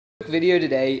video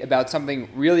today about something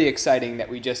really exciting that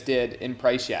we just did in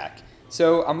PriceYak.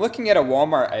 So I'm looking at a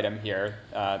Walmart item here.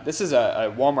 This is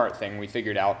a Walmart thing we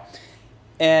figured out.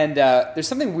 And there's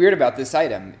something weird about this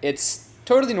item. It's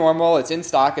totally normal, it's in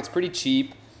stock, it's pretty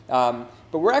cheap, but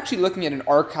we're actually looking at an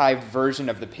archived version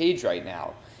of the page right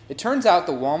now. It turns out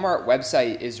the Walmart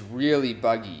website is really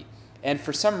buggy. And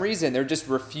for some reason, they're just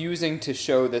refusing to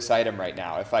show this item right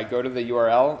now. If I go to the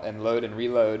URL and load and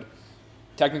reload,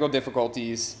 technical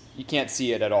difficulties, you can't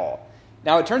see it at all.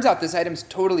 Now, it turns out this item's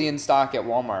totally in stock at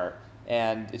Walmart,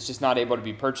 and it's just not able to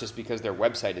be purchased because their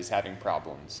website is having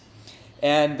problems.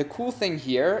 And the cool thing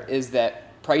here is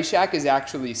that PriceYak is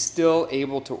actually still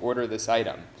able to order this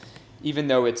item, even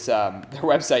though it's, their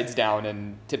website's down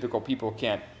and typical people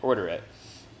can't order it.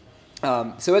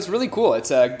 So it's really cool. It's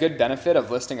a good benefit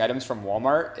of listing items from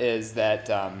Walmart is that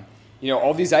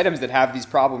all these items that have these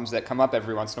problems that come up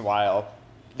every once in a while,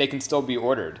 they can still be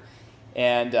ordered.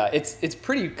 And it's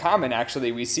pretty common,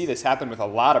 actually. We see this happen with a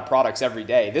lot of products every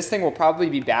day. This thing will probably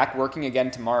be back working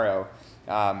again tomorrow.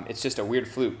 It's just a weird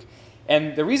fluke.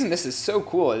 And the reason this is so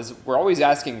cool is we're always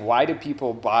asking, why do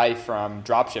people buy from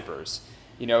dropshippers?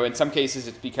 In some cases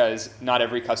it's because not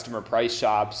every customer price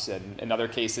shops, and in other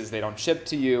cases they don't ship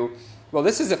to you. Well,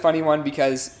 this is a funny one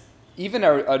because even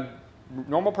a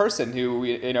normal person who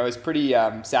is pretty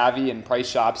savvy and price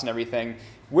shops and everything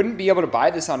wouldn't be able to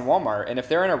buy this on Walmart. And if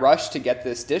they're in a rush to get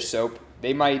this dish soap,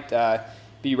 they might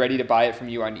be ready to buy it from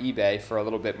you on eBay for a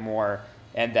little bit more.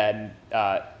 And then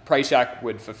PriceYak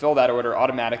would fulfill that order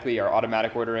automatically. Our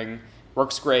automatic ordering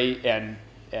works great. And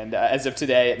as of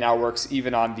today, it now works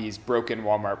even on these broken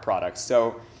Walmart products.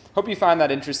 So hope you found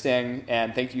that interesting,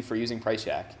 and thank you for using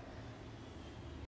PriceYak.